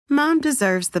Mom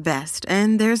deserves the best,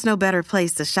 and there's no better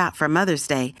place to shop for Mother's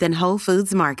Day than Whole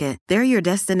Foods Market. They're your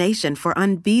destination for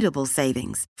unbeatable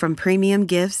savings, from premium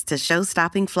gifts to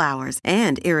show-stopping flowers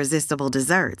and irresistible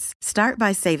desserts. Start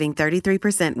by saving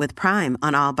 33% with Prime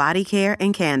on all body care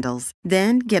and candles.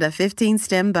 Then get a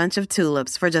 15-stem bunch of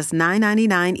tulips for just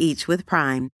 $9.99 each with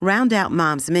Prime. Round out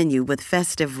Mom's menu with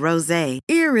festive rosé,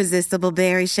 irresistible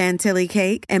berry chantilly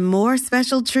cake, and more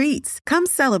special treats. Come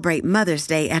celebrate Mother's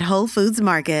Day at Whole Foods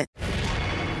Market.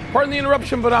 Pardon the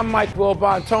interruption, but I'm Mike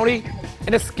Wilbon. Tony,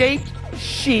 an escaped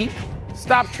sheep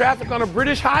stopped traffic on a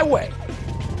British highway.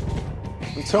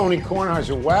 And Tony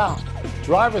Kornheiser, wow.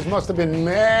 Drivers must have been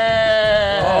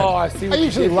mad. Oh, I see what I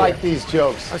usually you did like there. these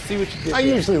jokes. I see what you did I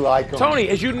there. usually like them. Tony,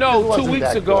 as you know, 2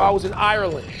 weeks ago, I was in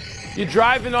Ireland. You're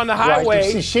driving on the highway. Right.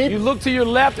 You see sheep? You look to your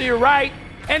left or your right,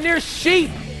 and there's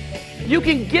sheep. You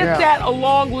can get that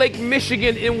along Lake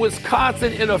Michigan in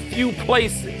Wisconsin in a few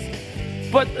places.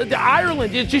 But the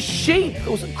Ireland, it's just sheep. It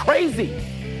was crazy.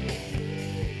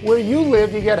 Where you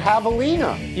live, you get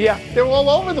javelina. Yeah. They're all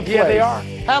over the place. Yeah, they are.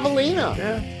 Javelina.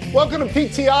 Yeah. Welcome to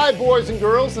PTI, boys and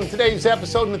girls. In today's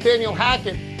episode, Nathaniel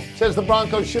Hackett says the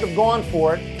Broncos should have gone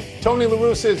for it. Tony La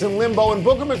Russa is in limbo, and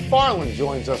Booger McFarland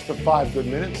joins us for 5 good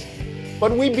minutes.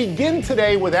 But we begin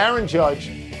today with Aaron Judge,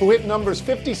 who hit numbers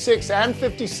 56 and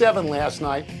 57 last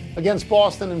night against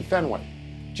Boston and Fenway.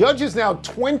 Judge is now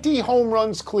 20 home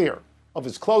runs clear of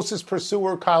his closest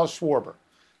pursuer, Kyle Schwarber.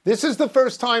 This is the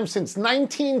first time since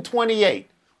 1928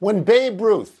 when Babe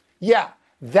Ruth,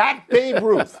 that Babe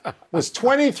Ruth, was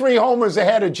 23 homers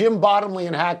ahead of Jim Bottomley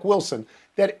and Hack Wilson,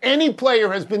 that any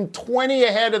player has been 20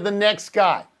 ahead of the next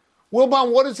guy.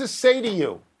 Wilbon, what does this say to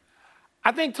you?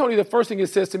 I think, Tony, the first thing it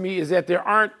says to me is that there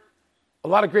aren't a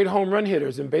lot of great home run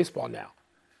hitters in baseball now.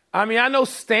 I mean, I know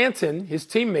Stanton, his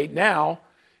teammate now,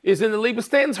 is in the league, but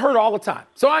Stanton's hurt all the time.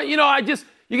 So,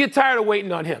 you get tired of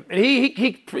waiting on him. And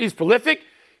he's prolific.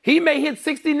 He may hit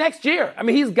 60 next year. I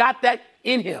mean, he's got that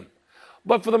in him.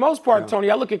 But for the most part, Tony,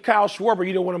 I look at Kyle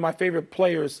Schwarber, one of my favorite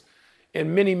players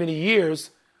in many, many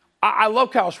years. I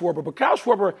love Kyle Schwarber, but Kyle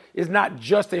Schwarber is not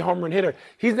just a home run hitter.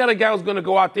 He's not a guy who's going to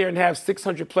go out there and have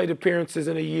 600 plate appearances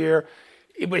in a year.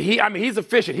 But he's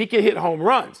efficient. He can hit home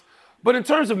runs. But in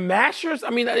terms of mashers,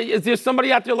 is there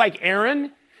somebody out there like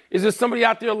Aaron? Is there somebody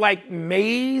out there like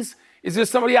Mays? Is there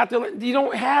somebody out there you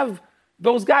don't have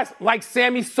those guys like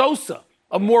Sammy Sosa,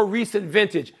 a more recent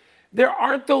vintage? There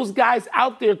aren't those guys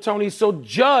out there, Tony. So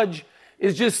Judge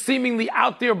is just seemingly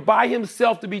out there by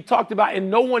himself to be talked about,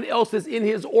 and no one else is in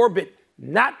his orbit.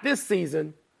 Not this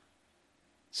season.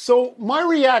 So my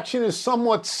reaction is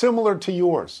somewhat similar to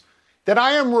yours, that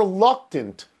I am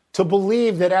reluctant to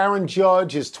believe that Aaron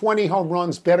Judge is 20 home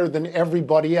runs better than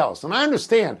everybody else. And I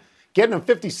understand getting a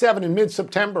 57 in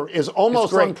mid-September is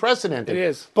almost unprecedented. It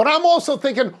is. But I'm also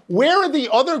thinking, where are the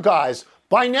other guys?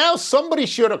 By now,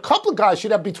 a couple of guys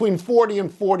should have between 40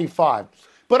 and 45.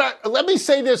 But let me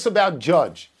say this about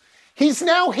Judge. He's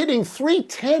now hitting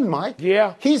 .310, Mike.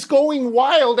 Yeah. He's going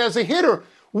wild as a hitter.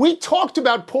 We talked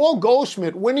about Paul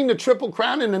Goldschmidt winning the Triple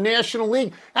Crown in the National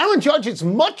League. Aaron Judge is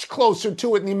much closer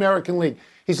to it in the American League.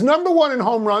 He's number 1 in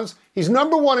home runs. He's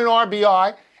number 1 in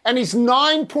RBI. And he's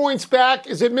 9 points back.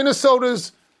 Is it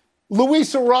Minnesota's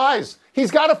Luis Arraez?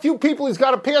 He's got a few people he's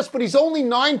got to pass, but he's only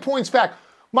 9 points back.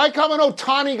 Mike, I'm an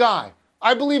Ohtani guy.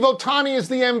 I believe Ohtani is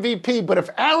the MVP. But if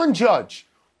Aaron Judge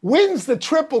wins the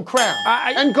Triple Crown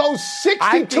and goes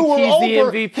 62 or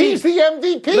over, he's the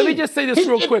MVP. Let me just say this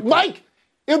real quick. Mike,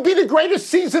 it would be the greatest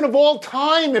season of all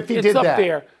time if he did that. It's up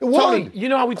there. Tony, you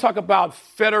know how we talk about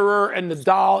Federer and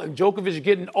Nadal and Djokovic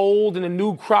getting old and a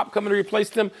new crop coming to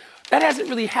replace them? That hasn't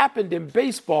really happened in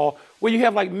baseball, where you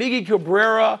have like Miggy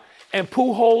Cabrera and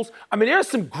Pujols. There's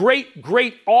some great,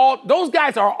 those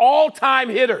guys are all-time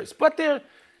hitters, but they're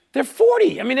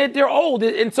 40. They're old.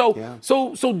 And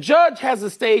so Judge has a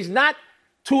stage, not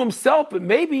to himself, but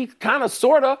maybe kind of,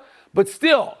 sort of, but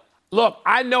still. Look,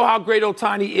 I know how great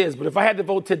Ohtani is, but if I had to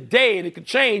vote today, and it could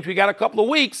change, we got a couple of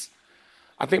weeks,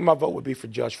 I think my vote would be for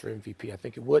Judge for MVP. I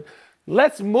think it would.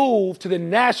 Let's move to the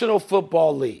National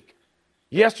Football League.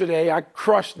 Yesterday, I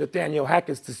crushed Nathaniel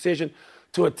Hackett's decision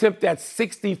to attempt that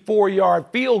 64-yard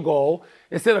field goal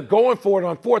instead of going for it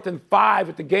on 4th and 5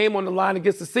 with the game on the line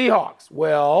against the Seahawks.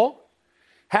 Well,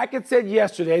 Hackett said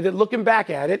yesterday that looking back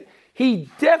at it, he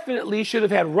definitely should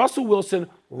have had Russell Wilson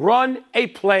run a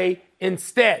play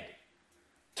instead.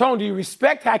 Tone, do you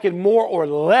respect Hackett more or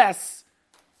less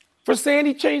for saying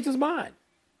he changed his mind?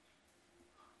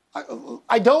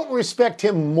 I don't respect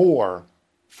him more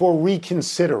for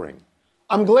reconsidering.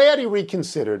 I'm glad he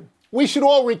reconsidered. We should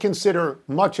all reconsider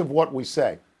much of what we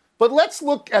say. But let's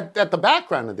look at the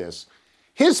background of this.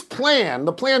 His plan,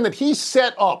 the plan that he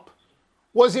set up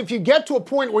was if you get to a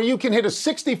point where you can hit a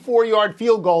 64-yard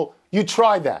field goal, you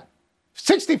try that.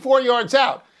 64 yards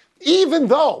out. Even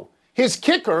though his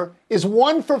kicker is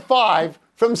 1 for 5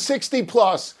 from 60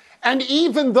 plus, and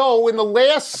even though in the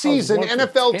last season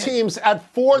NFL teams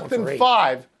at 4th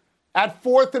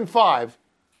and 5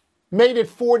 made it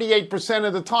 48%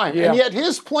 of the time. Yeah. And yet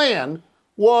his plan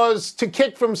was to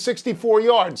kick from 64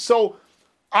 yards. So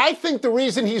I think the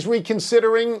reason he's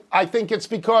reconsidering, I think it's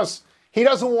because he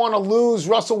doesn't want to lose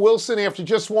Russell Wilson after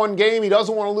just one game. He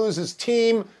doesn't want to lose his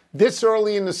team this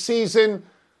early in the season.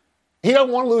 He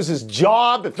doesn't want to lose his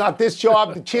job, if not this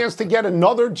job, the chance to get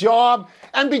another job.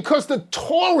 And because the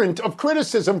torrent of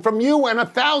criticism from you and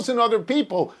 1,000 other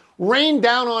people rained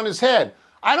down on his head.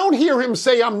 I don't hear him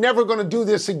say, I'm never going to do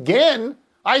this again.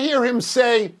 I hear him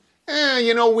say,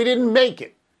 we didn't make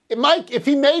it. Mike, if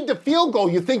he made the field goal,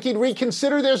 you think he'd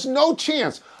reconsider? There's no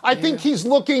chance. I think he's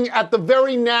looking at the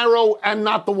very narrow and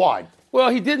not the wide.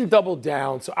 Well, he didn't double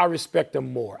down, so I respect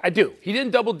him more. I do. He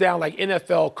didn't double down like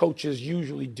NFL coaches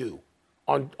usually do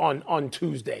on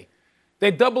Tuesday.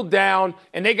 They double down,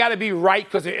 and they got to be right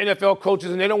because they're NFL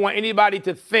coaches, and they don't want anybody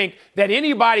to think that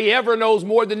anybody ever knows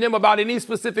more than them about any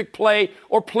specific play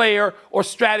or player or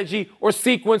strategy or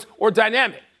sequence or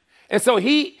dynamic. And so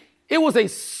it was a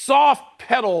soft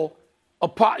pedal,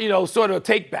 sort of a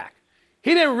take back.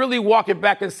 He didn't really walk it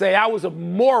back and say, I was a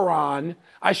moron.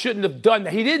 I shouldn't have done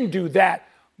that. He didn't do that.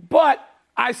 But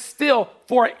I still,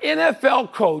 for an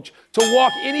NFL coach to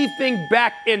walk anything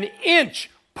back an inch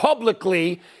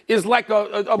publicly is like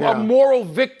a moral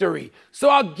victory. So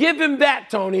I'll give him that,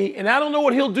 Tony, and I don't know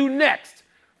what he'll do next.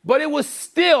 But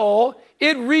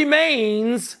it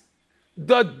remains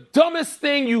the dumbest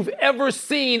thing you've ever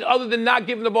seen other than not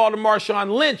giving the ball to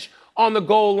Marshawn Lynch on the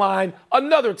goal line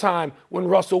another time when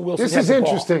Russell Wilson had the ball. This is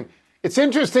interesting. It's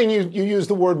interesting you use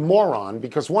the word moron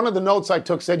because one of the notes I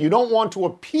took said you don't want to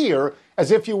appear as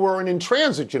if you were an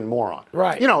intransigent moron.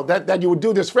 Right. That you would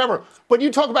do this forever. But you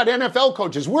talk about NFL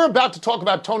coaches. We're about to talk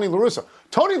about Tony La Russa.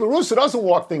 Tony La Russa doesn't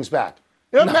walk things back.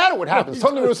 It doesn't matter what happens.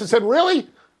 Tony La Russa said, really?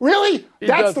 Really?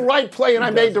 That's the right play, and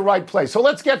I made the right play. So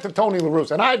let's get to Tony La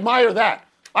Russa. And I admire that.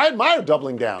 I admire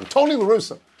doubling down. Tony La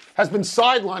Russa has been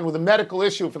sidelined with a medical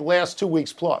issue for the last 2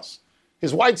 weeks plus.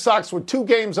 His White Sox were 2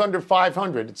 games under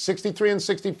 500 at 63 and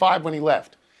 65 when he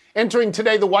left. Entering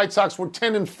today, the White Sox were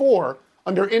 10-4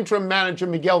 under interim manager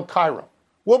Miguel Cairo.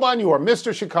 Will Bonjour,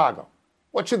 Mr. Chicago.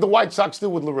 What should the White Sox do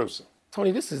with La Russa?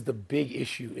 Tony, this is the big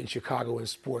issue in Chicago in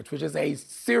sports, which is a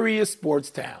serious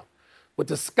sports town. With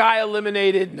the Sky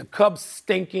eliminated and the Cubs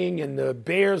stinking and the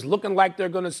Bears looking like they're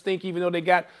going to stink even though they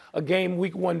got a game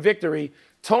week 1 victory,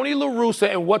 Tony La Russa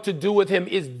and what to do with him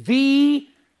is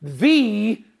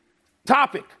the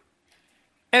topic.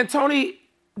 And Tony,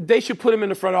 they should put him in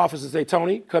the front office and say,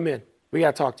 Tony, come in. We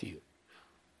got to talk to you.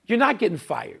 You're not getting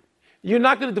fired. You're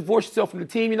not going to divorce yourself from the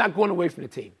team. You're not going away from the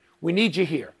team. We need you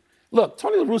here. Look,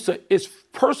 Tony La Russa is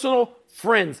personal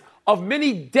friends of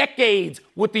many decades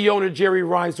with the owner, Jerry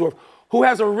Reinsdorf, who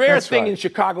has a rare thing in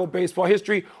Chicago baseball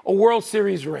history, a World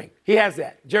Series ring. He has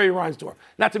that, Jerry Reinsdorf.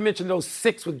 Not to mention those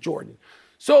 6 with Jordan.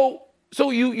 So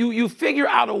you figure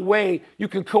out a way you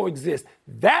can coexist.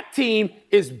 That team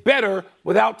is better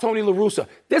without Tony La Russa.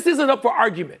 This isn't up for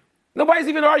argument. Nobody's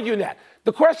even arguing that.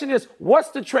 The question is, what's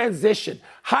the transition?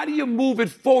 How do you move it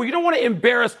forward? You don't want to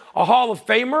embarrass a Hall of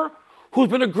Famer who's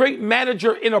been a great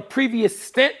manager in a previous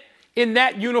stint in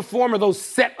that uniform or those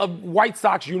set of White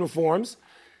Sox uniforms.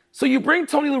 So you bring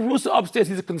Tony La Russa upstairs.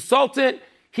 He's a consultant.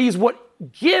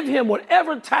 Give him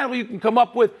whatever title you can come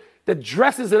up with that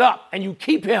dresses it up, and you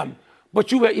keep him. But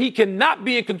he cannot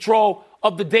be in control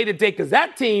of the day-to-day because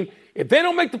that team, if they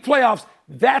don't make the playoffs,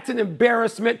 that's an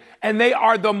embarrassment, and they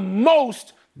are the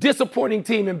most disappointing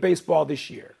team in baseball this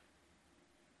year.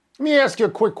 Let me ask you a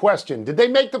quick question. Did they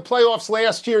make the playoffs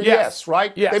last year? Yes,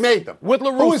 right? Yes. They made them. With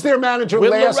La Russa. Who was their manager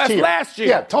last year? Last year.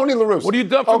 Yeah, Tony La Russa. What have you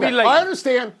done for me lately?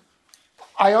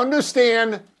 I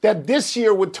understand that this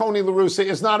year with Tony La Russa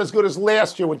is not as good as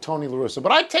last year with Tony La Russa.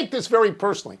 But I take this very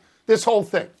personally, this whole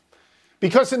thing.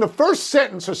 Because in the first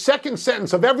sentence or second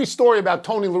sentence of every story about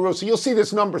Tony La Russa, you'll see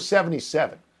this number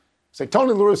 77. Say,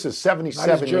 Tony La Russa is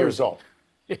 77 years old.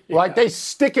 Right? They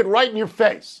stick it right in your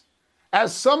face.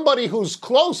 As somebody who's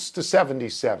close to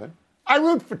 77, I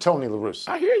root for Tony La Russa.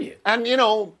 I hear you. And,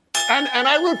 and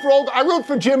I root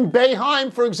for Jim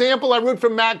Boeheim, for example. I root for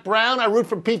Mac Brown. I root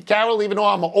for Pete Carroll, even though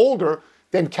I'm older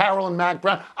than Carroll and Mac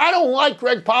Brown. I don't like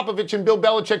Greg Popovich and Bill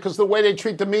Belichick because of the way they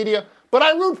treat the media, but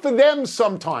I root for them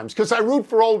sometimes because I root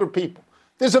for older people.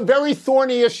 There's a very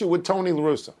thorny issue with Tony La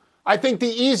Russa. I think the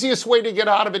easiest way to get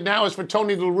out of it now is for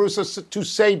Tony La Russa to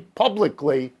say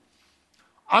publicly,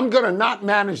 I'm going to not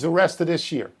manage the rest of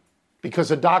this year.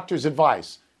 because of doctor's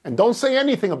advice. And don't say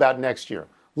anything about next year.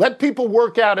 Let people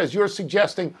work out, as you're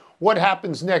suggesting, what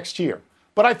happens next year.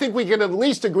 But I think we can at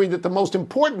least agree that the most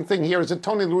important thing here is that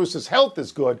Tony La Russa's health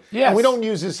is good. Yes. And we don't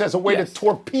use this as a way to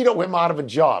torpedo him out of a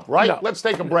job, right? No. Let's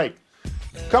take a break.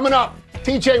 Coming up,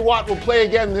 T.J. Watt will play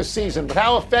again this season, but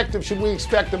how effective should we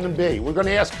expect him to be? We're going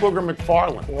to ask Booger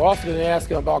McFarland. We're also going to ask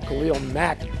him about Khalil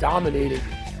Mack dominating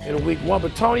in week one.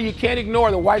 But, Tony, you can't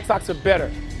ignore the White Sox are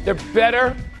better. They're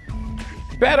better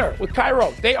with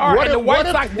Cairo. They are, and the White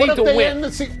Sox need to win.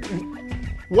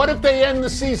 What if they end the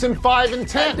season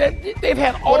 5-10? They've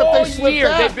had all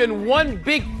year. They've been one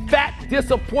big, fat,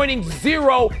 disappointing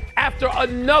 0 after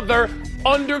another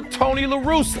under Tony La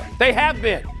Russa. They have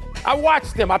been. I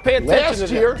watched them. I pay attention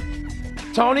to them. Last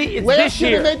year. Tony, it's this year. Last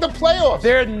year they made the playoffs.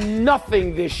 They're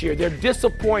nothing this year. They're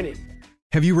disappointing.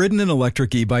 Have you ridden an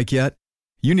electric e-bike yet?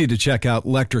 You need to check out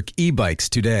Lectric E-Bikes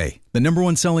today, the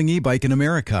 #1 selling e-bike in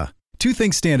America. Two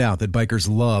things stand out that bikers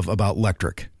love about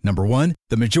Lectric. Number one,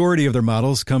 the majority of their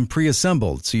models come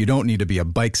pre-assembled, so you don't need to be a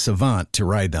bike savant to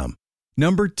ride them.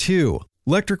 Number two,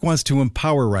 Lectric wants to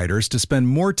empower riders to spend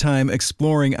more time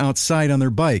exploring outside on their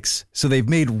bikes, so they've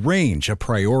made range a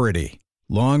priority.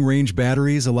 Long-range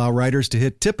batteries allow riders to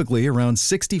hit typically around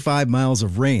 65 miles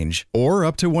of range, or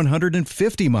up to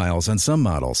 150 miles on some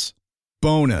models.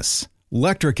 Bonus,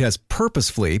 Lectric has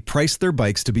purposefully priced their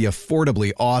bikes to be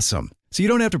affordably awesome, so you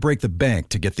don't have to break the bank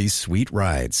to get these sweet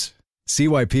rides. See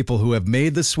why people who have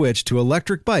made the switch to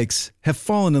electric bikes have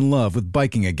fallen in love with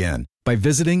biking again by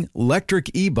visiting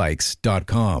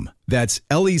lectricebikes.com. That's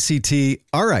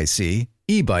LECTRIC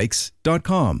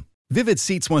ebikes.com. Vivid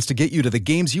Seats wants to get you to the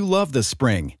games you love this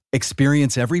spring.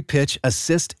 Experience every pitch,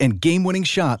 assist, and game-winning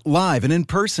shot live and in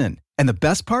person. And the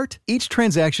best part? Each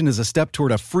transaction is a step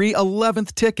toward a free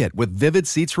 11th ticket with Vivid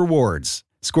Seats rewards.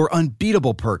 Score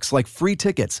unbeatable perks like free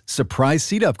tickets, surprise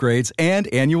seat upgrades, and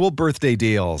annual birthday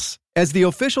deals. As the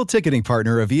official ticketing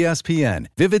partner of ESPN,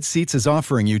 Vivid Seats is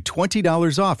offering you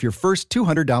 $20 off your first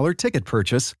 $200 ticket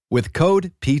purchase with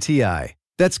code PTI.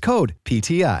 That's code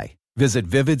PTI. Visit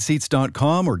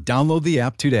vividseats.com or download the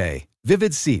app today.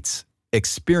 Vivid Seats.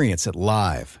 Experience it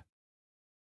live.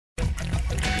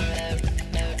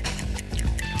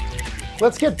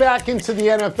 Let's get back into the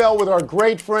NFL with our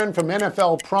great friend from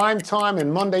NFL Primetime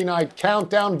and Monday Night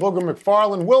Countdown, Booger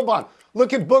McFarland. Wilbon,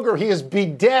 look at Booger. He is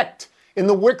bedecked in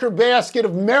the wicker basket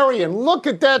of Marion. Look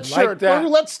at that shirt. Booger,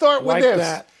 let's start with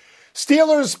this.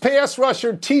 Steelers pass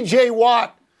rusher T.J.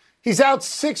 Watt. He's out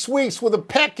 6 weeks with a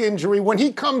pec injury. When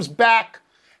he comes back,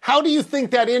 how do you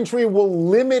think that injury will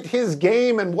limit his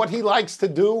game and what he likes to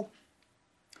do?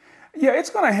 Yeah, it's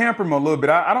going to hamper him a little bit.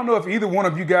 I don't know if either one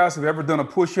of you guys have ever done a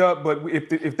push-up, but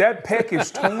if that pec is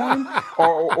torn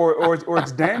or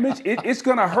it's damaged, it's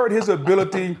going to hurt his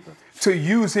ability to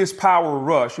use his power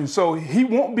rush. And so he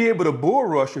won't be able to bull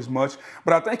rush as much,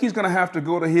 but I think he's going to have to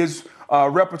go to his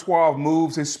repertoire of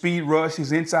moves, his speed rush,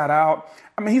 his inside out.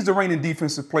 I mean, he's the reigning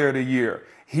defensive player of the year.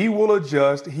 He will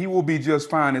adjust. He will be just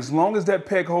fine. As long as that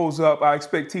pec holds up, I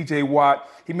expect T.J. Watt,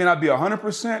 he may not be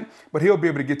 100%, but he'll be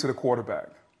able to get to the quarterback.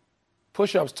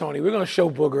 Push-ups, Tony. We're going to show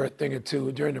Booger a thing or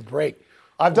two during the break.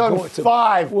 I've done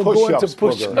 5 push-ups,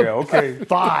 Booger. Yeah, okay.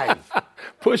 5.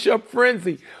 Push-up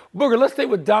frenzy. Booger, let's stay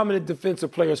with dominant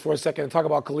defensive players for a second and talk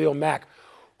about Khalil Mack,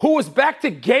 who is back to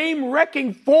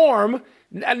game-wrecking form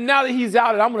now that he's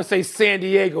out at, I'm going to say San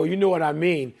Diego. You know what I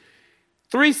mean.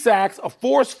 3 sacks, a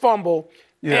forced fumble,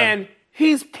 and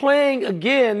he's playing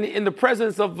again in the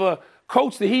presence of a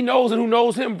coach that he knows and who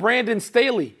knows him, Brandon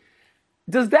Staley.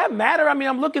 Does that matter? I mean,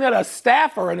 I'm looking at a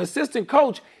staffer, an assistant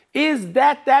coach. Is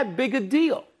that big a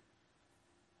deal?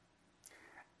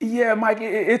 Yeah, Mike,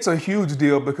 it's a huge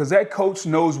deal because that coach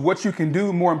knows what you can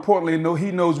do. More importantly,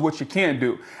 he knows what you can't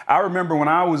do. I remember when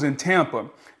I was in Tampa,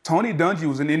 Tony Dungy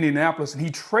was in Indianapolis, and he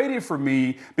traded for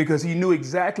me because he knew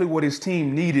exactly what his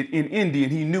team needed in Indy,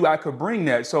 and he knew I could bring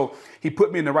that. So he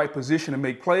put me in the right position to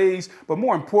make plays. But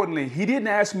more importantly, he didn't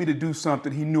ask me to do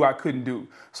something he knew I couldn't do.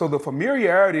 So the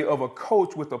familiarity of a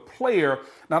coach with a player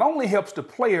not only helps the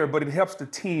player, but it helps the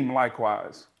team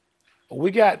likewise. We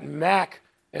got Mack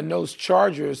and those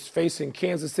Chargers facing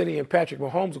Kansas City and Patrick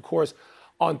Mahomes, of course,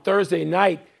 on Thursday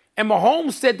night. And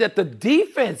Mahomes said that the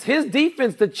defense, his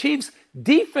defense, the Chiefs'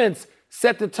 defense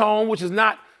set the tone, which is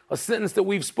not a sentence that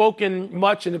we've spoken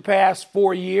much in the past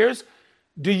 4 years.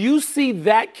 Do you see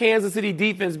that Kansas City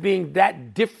defense being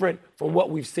that different from what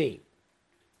we've seen?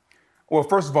 Well,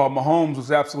 first of all, Mahomes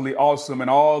was absolutely awesome, and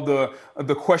all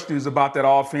the questions about that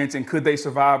offense and could they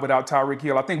survive without Tyreek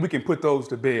Hill, I think we can put those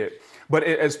to bed. But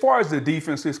as far as the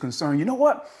defense is concerned, you know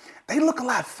what? they look a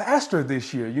lot faster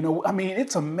this year. You know, I mean,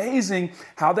 it's amazing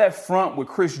how that front with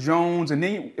Chris Jones, and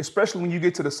then especially when you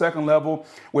get to the second level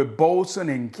with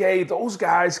Bolson and Gay, those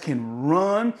guys can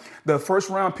run. The first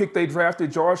round pick they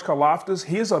drafted, George Karlaftis,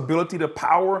 his ability to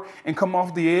power and come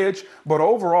off the edge. But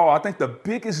overall, I think the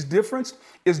biggest difference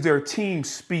is their team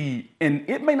speed. And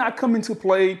it may not come into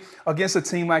play against a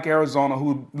team like Arizona,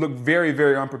 who look very,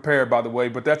 very unprepared, by the way,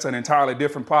 but that's an entirely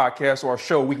different podcast or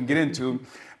show we can get into.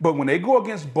 But when they go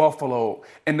against Buffalo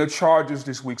and the Chargers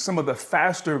this week, some of the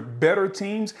faster, better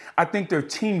teams, I think their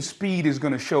team speed is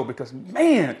going to show because,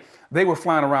 man, they were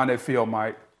flying around that field,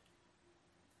 Mike.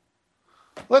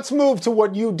 Let's move to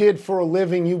what you did for a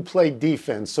living. You played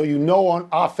defense, so you know on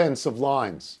offensive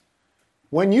lines.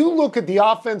 When you look at the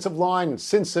offensive line in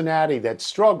Cincinnati that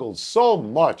struggled so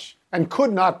much and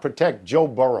could not protect Joe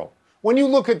Burrow, when you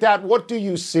look at that, what do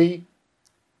you see?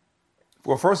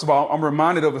 Well, first of all, I'm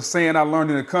reminded of a saying I learned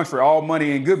in the country, all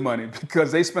money ain't good money,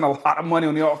 because they spent a lot of money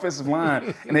on the offensive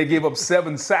line and they gave up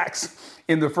 7 sacks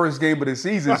in the first game of the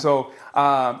season. So,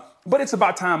 but it's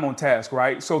about time on task,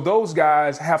 right? So those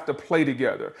guys have to play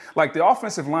together. Like the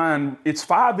offensive line, it's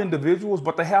 5 individuals,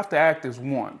 but they have to act as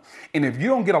one. And if you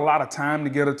don't get a lot of time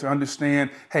together to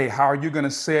understand, hey, how are you going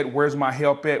to set, where's my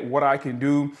help at, what I can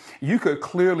do, you could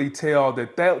clearly tell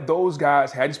that those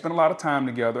guys hadn't spent a lot of time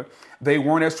together. They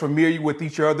weren't as familiar with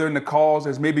each other in the calls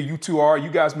as maybe you two are. You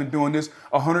guys have been doing this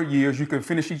 100 years. You can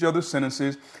finish each other's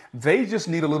sentences. They just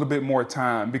need a little bit more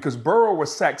time because Burrow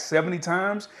was sacked 70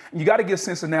 times. And you got to give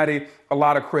Cincinnati a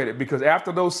lot of credit because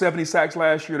after those 70 sacks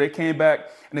last year, they came back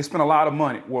and they spent a lot of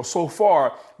money. Well, so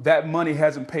far, that money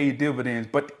hasn't paid dividends,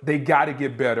 but they got to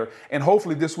get better. And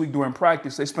hopefully this week during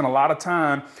practice, they spent a lot of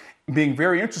time being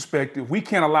very introspective. We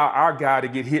can't allow our guy to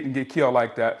get hit and get killed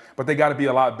like that, but they got to be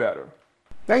a lot better.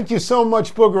 Thank you so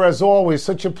much, Booger, as always.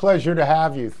 Such a pleasure to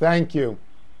have you. Thank you.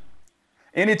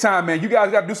 Anytime, man. You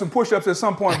guys got to do some push-ups at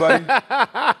some point, buddy.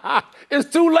 It's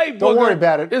too late, Booger. Don't worry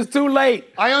about it. It's too late.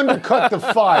 I undercut the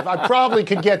 5. I probably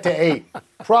could get to 8.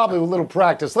 Probably with a little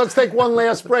practice. Let's take one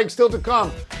last break. Still to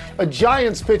come. A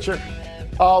Giants pitcher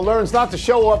learns not to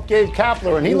show up Gabe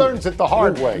Kapler, and he learns it the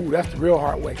hard way. Ooh, that's the real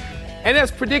hard way. And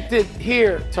as predicted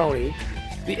here, Tony,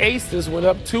 the Aces went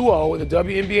up 2-0 in the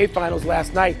WNBA Finals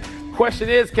last night. Question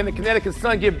is, can the Connecticut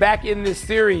Sun get back in this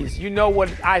series? You know what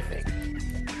I think.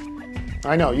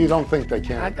 I know, you don't think they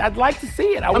can. I'd like to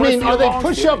see it. I mean, are they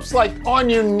push-ups like on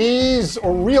your knees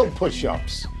or real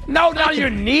push-ups? No, not on your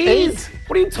knees. 8?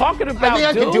 What are you talking about,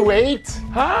 I could do 8.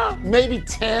 Huh? Maybe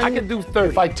 10. I could do 30.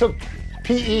 If I took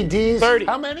PEDs. 30.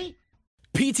 How many?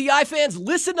 PTI fans,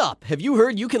 listen up. Have you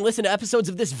heard you can listen to episodes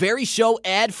of this very show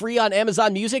ad-free on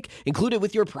Amazon Music, included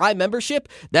with your Prime membership?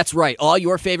 That's right. All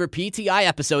your favorite PTI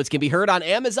episodes can be heard on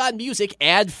Amazon Music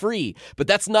ad-free. But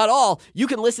that's not all. You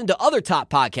can listen to other top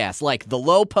podcasts like The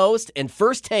Low Post and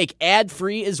First Take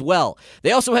ad-free as well.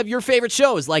 They also have your favorite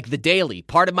shows like The Daily,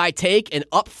 Part of My Take, and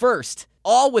Up First,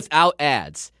 all without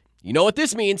ads. You know what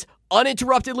this means?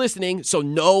 Uninterrupted listening, so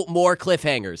no more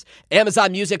cliffhangers.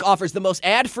 Amazon Music offers the most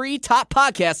ad-free top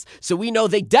podcasts, so we know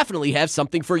they definitely have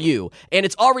something for you. And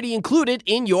it's already included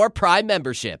in your Prime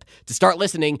membership. To start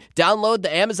listening, download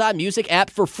the Amazon Music app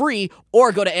for free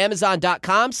or go to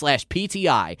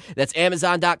amazon.com/PTI. That's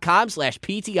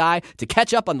amazon.com/PTI to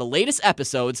catch up on the latest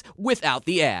episodes without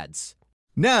the ads.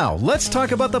 Now, let's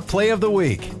talk about the play of the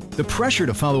week. The pressure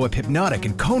to follow up Hypnotic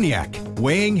and Cognac,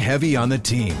 weighing heavy on the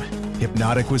team.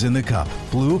 Hypnotic was in the cup,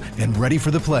 blue, and ready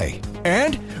for the play.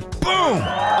 And boom!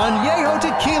 Añejo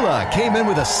Tequila came in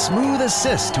with a smooth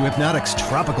assist to Hypnotic's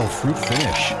tropical fruit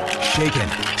finish. Shaken,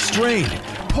 strained,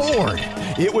 poured.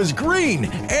 It was green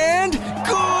and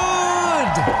good!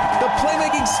 The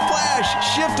playmaking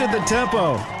splash shifted the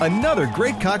tempo. Another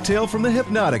great cocktail from the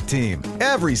Hypnotic team.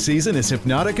 Every season is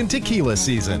Hypnotic and Tequila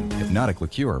season. Hypnotic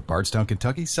Liqueur, Bardstown,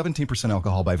 Kentucky, 17%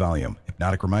 alcohol by volume.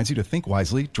 Hypnotic reminds you to think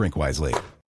wisely, drink wisely.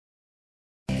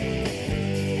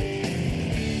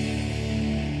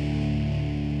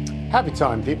 Happy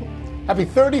time, people. Happy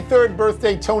 33rd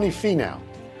birthday, Tony Finau.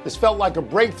 This felt like a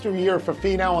breakthrough year for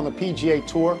Finau on the PGA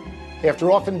Tour. After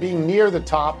often being near the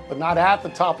top, but not at the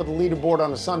top of the leaderboard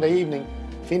on a Sunday evening,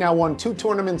 Finau won 2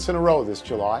 tournaments in a row this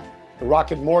July. The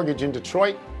Rocket Mortgage in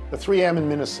Detroit, the 3M in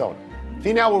Minnesota.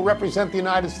 Finau will represent the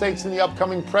United States in the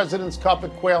upcoming President's Cup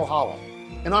at Quail Hollow.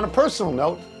 And on a personal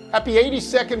note, happy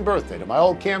 82nd birthday to my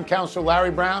old camp counselor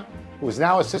Larry Brown, who is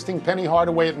now assisting Penny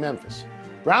Hardaway at Memphis.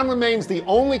 Brown remains the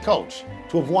only coach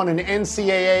to have won an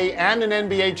NCAA and an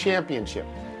NBA championship.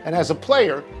 And as a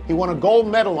player, he won a gold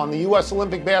medal on the U.S.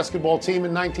 Olympic basketball team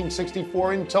in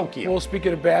 1964 in Tokyo. Well,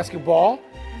 speaking of basketball,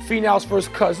 Finau's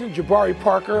first cousin, Jabari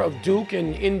Parker of Duke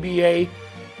and NBA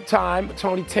time,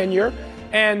 Tony tenure,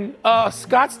 And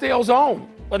Scottsdale's own,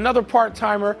 another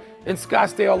part-timer in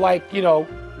Scottsdale, like,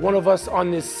 one of us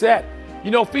on this set.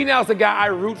 Finau's the guy I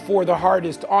root for the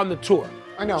hardest on the tour.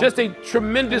 I know. Just a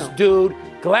tremendous dude.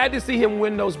 Glad to see him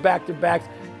win those back-to-backs.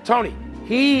 Tony,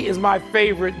 he is my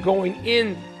favorite going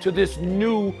into this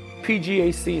new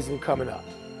PGA season coming up.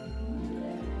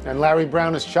 And Larry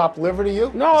Brown has chopped liver to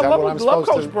you? No, Is that I what I'm love supposed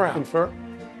Coach to Brown. Infer?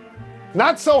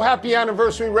 Not so happy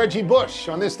anniversary Reggie Bush.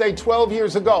 On this day 12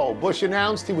 years ago, Bush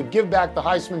announced he would give back the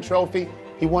Heisman Trophy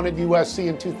he won at USC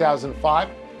in 2005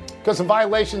 because of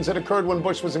violations that occurred when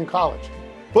Bush was in college.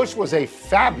 Bush was a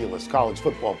fabulous college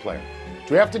football player.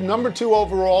 Drafted number 2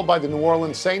 overall by the New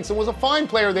Orleans Saints and was a fine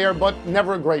player there, but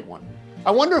never a great one.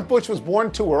 I wonder if Bush was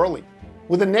born too early.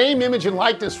 With the name, image, and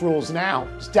likeness rules now,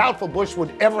 it's doubtful Bush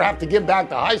would ever have to give back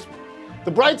the Heisman.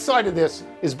 The bright side of this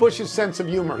is Bush's sense of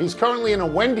humor. He's currently in a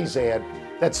Wendy's ad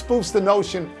that spoofs the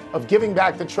notion of giving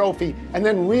back the trophy and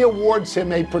then reawards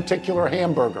him a particular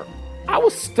hamburger. I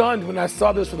was stunned when I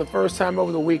saw this for the first time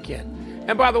over the weekend.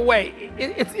 And by the way,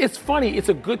 it's funny. It's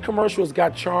a good commercial. It's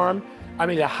got charm. I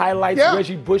mean, it highlights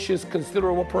Reggie Bush's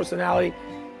considerable personality.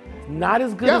 Not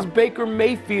as good as Baker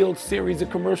Mayfield's series of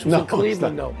commercials in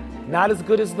Cleveland, though. Not as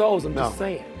good as those, I'm just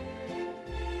saying.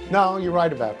 No, you're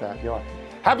right about that. You are.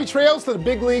 Happy trails to the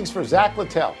big leagues for Zach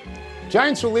Littell.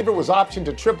 Giants reliever was optioned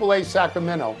to AAA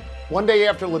Sacramento one day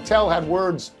after Littell had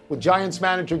words with Giants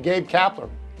manager Gabe Kapler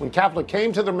when Kapler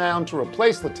came to the mound to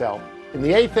replace Littell in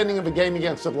the 8th inning of a game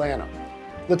against Atlanta.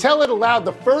 Littell had allowed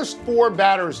the first 4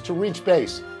 batters to reach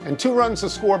base and 2 runs to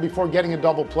score before getting a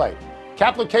double play.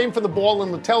 Kapler came for the ball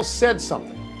and Littell said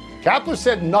something. Kapler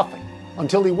said nothing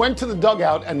until he went to the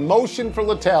dugout and motioned for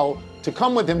Littell to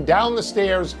come with him down the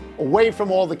stairs away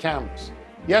from all the cameras.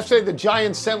 Yesterday, the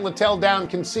Giants sent Littell down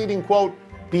conceding, quote,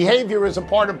 behavior is a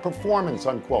part of performance,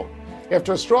 unquote.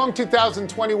 After a strong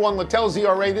 2021, Littell's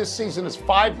ERA this season is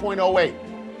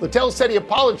 5.08. Littell said he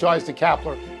apologized to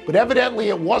Kapler, but evidently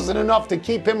it wasn't enough to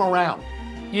keep him around.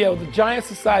 Yeah, well, the Giants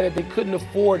decided they couldn't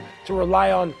afford to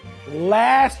rely on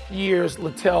last year's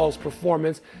Littell's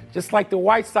performance, just like the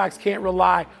White Sox can't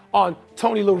rely on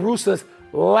Tony La Russa's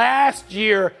last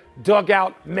year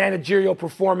dugout managerial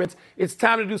performance. It's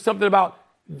time to do something about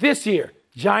this year.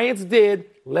 Giants did.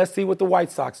 Let's see what the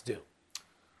White Sox do.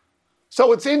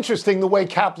 So it's interesting the way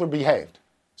Kapler behaved.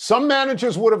 Some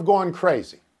managers would have gone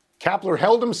crazy. Kapler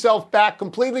held himself back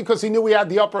completely because he knew he had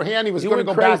the upper hand. He was going to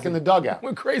go back in the dugout.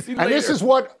 Went crazy and later.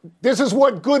 this is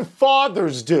what good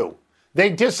fathers do. They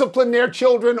discipline their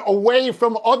children away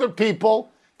from other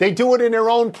people. They do it in their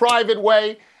own private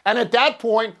way. And at that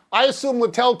point, I assume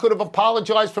Littell could have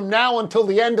apologized from now until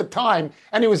the end of time,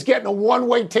 and he was getting a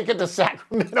one-way ticket to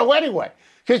Sacramento anyway.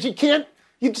 Because you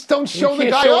just don't show the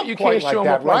guy up quite like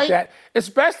that, right? Like that.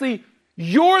 Especially,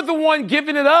 you're the one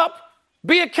giving it up.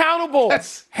 Be accountable.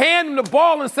 Hand him the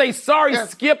ball and say, sorry,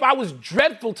 Skip, I was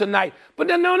dreadful tonight. But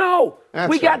then, no.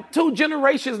 We got 2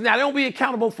 generations now. They don't be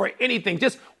accountable for anything.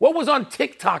 Just what was on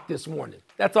TikTok this morning.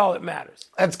 That's all that matters.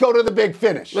 Let's go to the big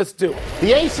finish. Let's do it.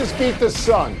 The Aces beat the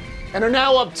Sun and are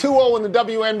now up 2-0 in the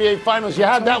WNBA Finals. You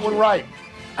had that one right.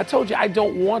 I told you I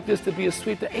don't want this to be a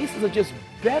sweep. The Aces are just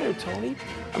better, Tony.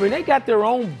 I mean, they got their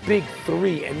own big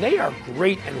 3, and they are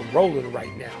great and rolling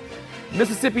right now.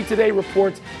 Mississippi Today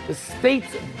reports the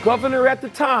state's governor at the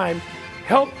time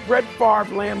helped Brett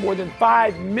Favre land more than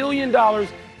 $5 million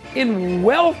in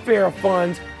welfare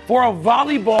funds for a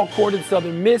volleyball court in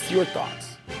Southern Miss. Your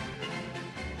thoughts?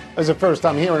 This is the first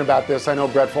time hearing about this. I know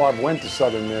Brett Favre went to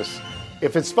Southern Miss.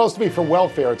 If it's supposed to be for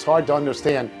welfare, it's hard to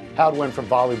understand how it went for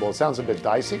volleyball. It sounds a bit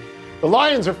dicey. The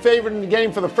Lions are favored in the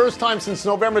game for the first time since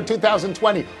November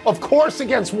 2020. Of course,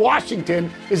 against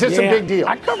Washington. Is this a big deal?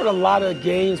 I covered a lot of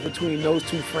games between those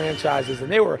 2 franchises,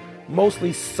 and they were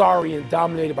mostly sorry and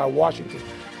dominated by Washington.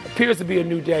 Appears to be a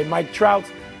new day. Mike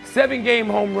Trout's 7-game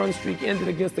home run streak ended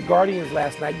against the Guardians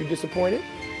last night. You disappointed?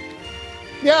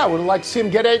 Yeah, I would like to see him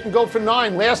get 8 and go for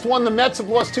 9. Last one, the Mets have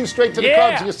lost 2 straight to the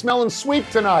Cubs. Are you smelling sweep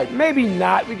tonight? Maybe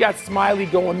not. We got Smiley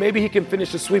going. Maybe he can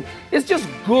finish the sweep. It's just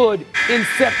good in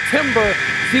September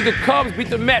to see the Cubs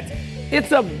beat the Mets.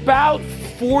 It's about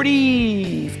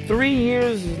 43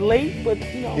 years late, but,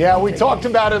 Yeah, we talked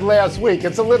about it last week.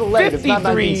 It's a little late. It's not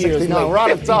 1969. We're out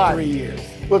of time. 53 years.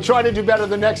 We'll try to do better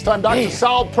the next time. Dr.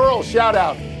 Sal Pearl, shout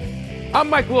out.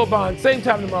 I'm Mike Wilbon. Same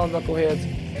time tomorrow,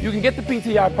 Knuckleheads. You can get the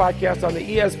PTI podcast on the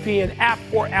ESPN app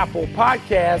or Apple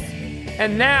Podcasts.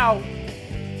 And now,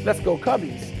 let's go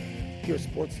Cubbies here at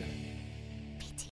SportsCenter.